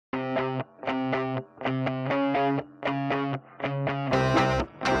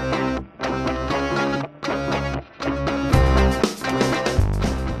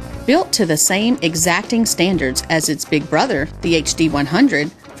Built to the same exacting standards as its big brother, the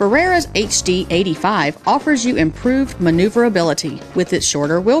HD-100, Ferrara's HD-85 offers you improved maneuverability with its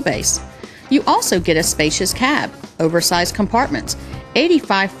shorter wheelbase. You also get a spacious cab, oversized compartments,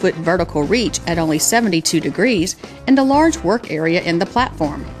 85-foot vertical reach at only 72 degrees, and a large work area in the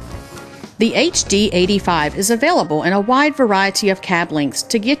platform. The HD-85 is available in a wide variety of cab lengths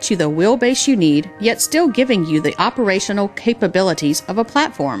to get you the wheelbase you need, yet still giving you the operational capabilities of a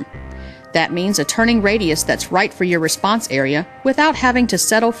platform. That means a turning radius that's right for your response area without having to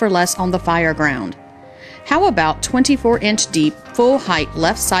settle for less on the fire ground. How about 24-inch deep, full-height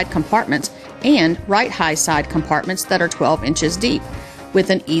left side compartments and right high side compartments that are 12 inches deep,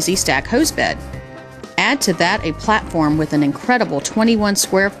 with an easy stack hose bed? Add to that a platform with an incredible 21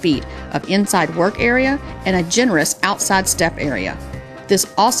 square feet of inside work area and a generous outside step area.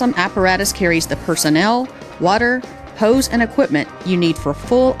 This awesome apparatus carries the personnel, water, hose, and equipment you need for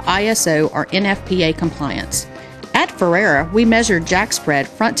full ISO or NFPA compliance. At Ferrara, we measure jack spread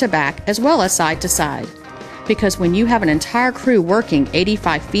front to back as well as side to side. Because when you have an entire crew working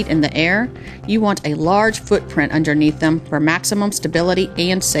 85 feet in the air, you want a large footprint underneath them for maximum stability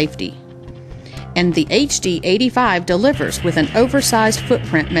and safety. And the HD-85 delivers with an oversized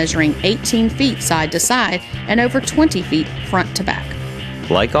footprint measuring 18 feet side to side and over 20 feet front to back.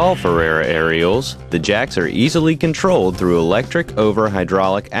 Like all Ferrara aerials, the jacks are easily controlled through electric over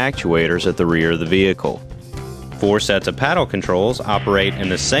hydraulic actuators at the rear of the vehicle. 4 sets of paddle controls operate in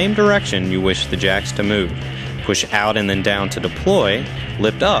the same direction you wish the jacks to move. Push out and then down to deploy,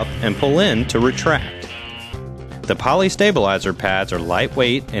 lift up and pull in to retract. The poly stabilizer pads are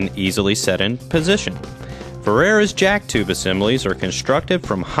lightweight and easily set in position. Ferrara's jack tube assemblies are constructed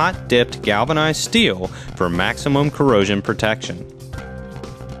from hot-dipped galvanized steel for maximum corrosion protection.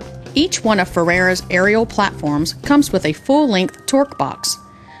 Each one of Ferrara's aerial platforms comes with a full-length torque box.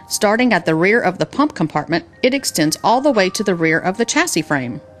 Starting at the rear of the pump compartment, it extends all the way to the rear of the chassis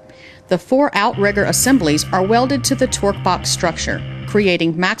frame. The 4 outrigger assemblies are welded to the torque box structure,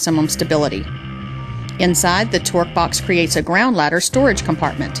 creating maximum stability. Inside, the torque box creates a ground ladder storage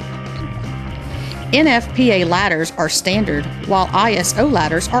compartment. NFPA ladders are standard, while ISO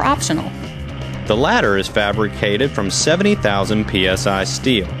ladders are optional. The ladder is fabricated from 70,000 psi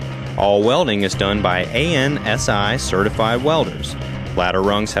steel. All welding is done by ANSI certified welders. Ladder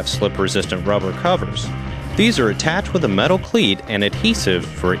rungs have slip-resistant rubber covers. These are attached with a metal cleat and adhesive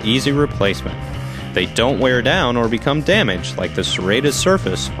for easy replacement. They don't wear down or become damaged like the serrated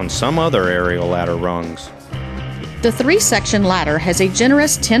surface on some other aerial ladder rungs. The 3-section ladder has a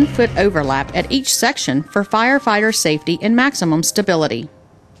generous 10-foot overlap at each section for firefighter safety and maximum stability.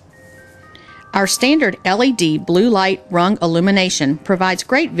 Our standard LED blue light rung illumination provides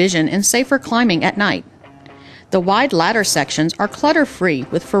great vision and safer climbing at night. The wide ladder sections are clutter-free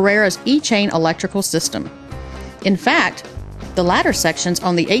with Ferrara's E-chain electrical system. In fact, the ladder sections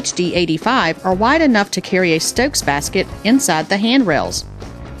on the HD-85 are wide enough to carry a Stokes basket inside the handrails.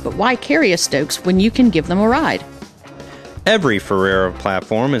 But why carry a Stokes when you can give them a ride? Every Ferrara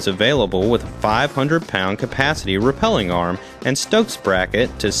platform is available with a 500-pound capacity rappelling arm and Stokes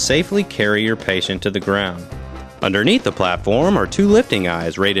bracket to safely carry your patient to the ground. Underneath the platform are 2 lifting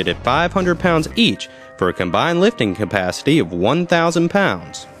eyes rated at 500 pounds each for a combined lifting capacity of 1,000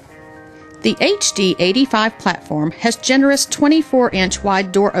 pounds. The HD-85 platform has generous 24-inch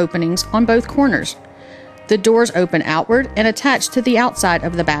wide door openings on both corners. The doors open outward and attach to the outside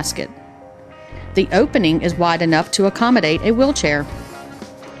of the basket. The opening is wide enough to accommodate a wheelchair.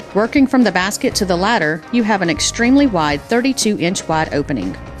 Working from the basket to the ladder, you have an extremely wide 32-inch wide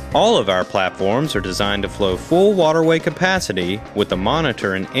opening. All of our platforms are designed to flow full waterway capacity with the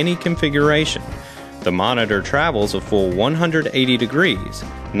monitor in any configuration. The monitor travels a full 180 degrees,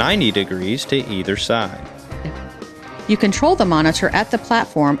 90 degrees to either side. You control the monitor at the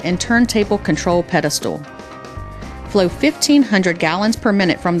platform and turntable control pedestal. Flow 1,500 gallons per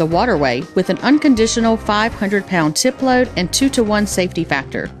minute from the waterway with an unconditional 500-pound tip load and 2-to-1 safety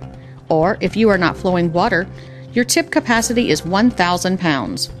factor. Or, if you are not flowing water, your tip capacity is 1,000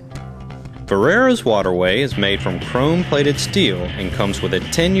 pounds. Ferrara's waterway is made from chrome-plated steel and comes with a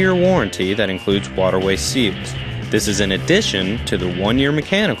 10-year warranty that includes waterway seals. This is in addition to the 1-year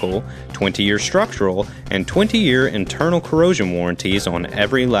mechanical, 20-year structural, and 20-year internal corrosion warranties on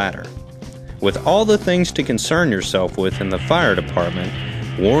every ladder. With all the things to concern yourself with in the fire department,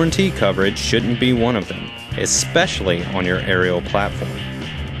 warranty coverage shouldn't be one of them, especially on your aerial platform.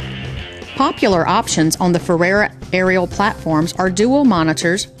 Popular options on the Ferrara aerial platforms are dual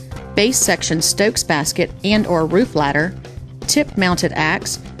monitors, base section Stokes basket and or roof ladder, tip mounted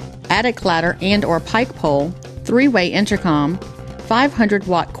axe, attic ladder and or pike pole, 3-way intercom,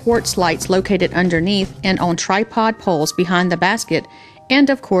 500-watt quartz lights located underneath and on tripod poles behind the basket, and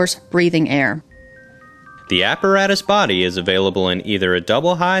of course, breathing air. The Apparatus body is available in either a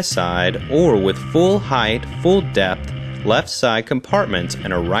double high side or with full height, full depth, left side compartments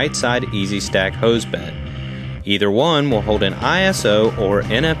and a right side easy stack hose bed. Either one will hold an ISO or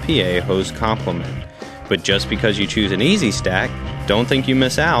NFPA hose complement. But just because you choose an easy stack, don't think you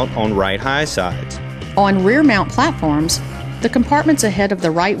miss out on right high sides. On rear mount platforms, the compartments ahead of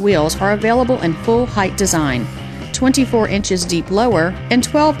the right wheels are available in full height design, 24 inches deep lower and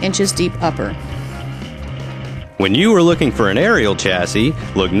 12 inches deep upper. When you are looking for an aerial chassis,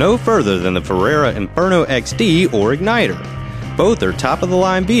 look no further than the Ferrara Inferno XD or Igniter. Both are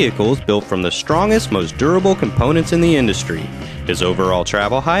top-of-the-line vehicles built from the strongest, most durable components in the industry. Is overall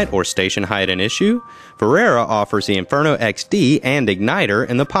travel height or station height an issue? Ferrara offers the Inferno XD and Igniter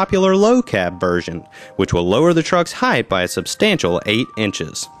in the popular low cab version, which will lower the truck's height by a substantial 8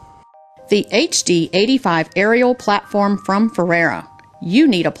 inches. The HD-85 aerial platform from Ferrara. You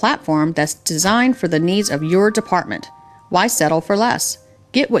need a platform that's designed for the needs of your department. Why settle for less?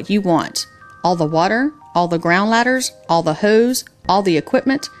 Get what you want. All the water, all the ground ladders, all the hose, all the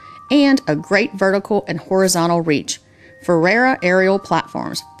equipment, and a great vertical and horizontal reach. Ferrara aerial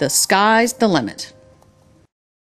platforms. The sky's the limit.